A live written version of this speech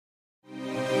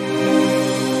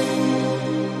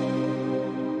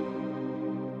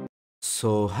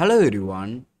Hello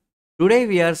everyone. Today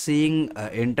we are seeing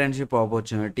an internship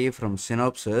opportunity from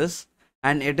Synopsys,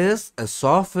 and it is a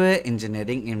software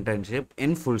engineering internship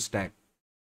in full stack.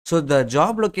 So the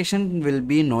job location will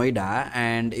be Noida,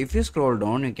 and if you scroll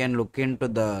down, you can look into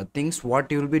the things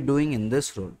what you will be doing in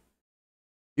this role.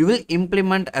 You will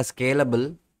implement a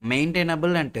scalable,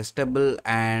 maintainable and testable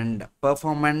and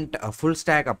performant full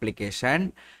stack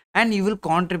application, and you will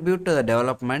contribute to the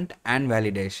development and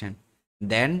validation.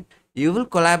 Then you will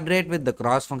collaborate with the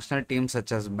cross-functional teams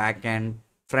such as backend,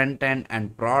 frontend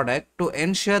and product to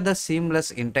ensure the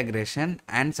seamless integration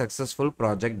and successful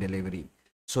project delivery.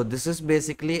 So this is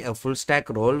basically a full stack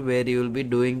role where you will be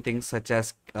doing things such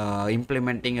as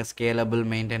implementing a scalable,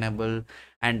 maintainable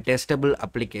and testable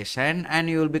application, and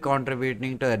you will be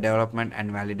contributing to the development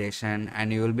and validation,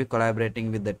 and you will be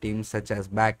collaborating with the teams such as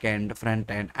backend,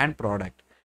 front end and product.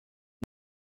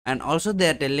 And also they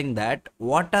are telling that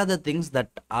what are the things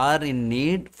that are in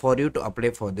need for you to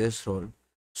apply for this role.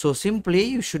 So simply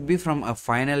you should be from a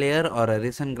final year or a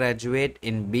recent graduate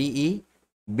in BE,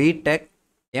 B.Tech,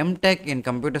 M.Tech in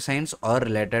computer science or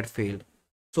related field.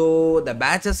 So the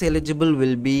batches eligible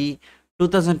will be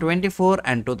 2024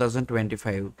 and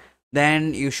 2025.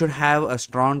 Then you should have a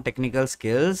strong technical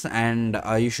skills, and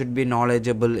you should be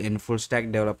knowledgeable in full stack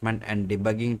development and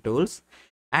debugging tools,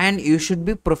 and you should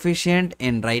be proficient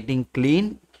in writing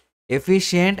clean,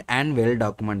 efficient and well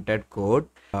documented code.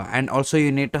 And also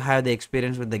you need to have the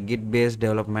experience with the git based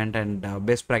development and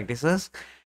best practices,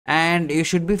 and you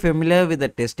should be familiar with the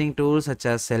testing tools such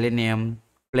as Selenium,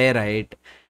 Playwright,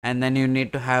 and then you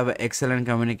need to have excellent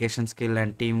communication skill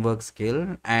and teamwork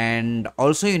skill, and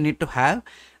also you need to have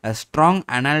a strong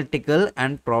analytical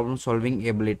and problem solving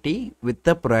ability with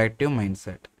the proactive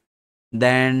mindset.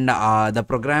 Then the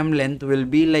program length will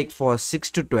be like for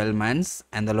 6 to 12 months,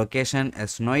 and the location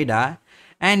is Noida,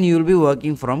 and you will be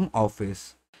working from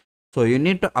office. So you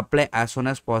need to apply as soon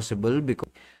as possible, because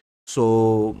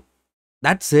so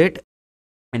that's it.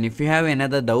 And if you have any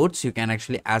other doubts, you can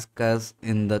actually ask us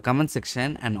in the comment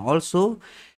section. And also,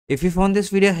 if you found this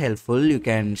video helpful, you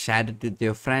can share it with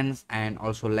your friends, and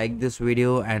also like this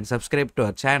video and subscribe to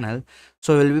our channel.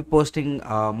 So we'll be posting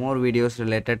more videos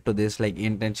related to this, like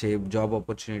internship, job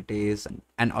opportunities,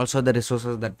 and also the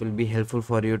resources that will be helpful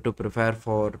for you to prepare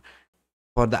for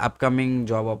the upcoming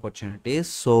job opportunities.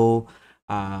 So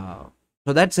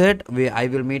that's it. I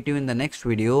will meet you in the next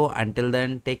video. Until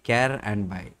then, take care and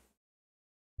bye.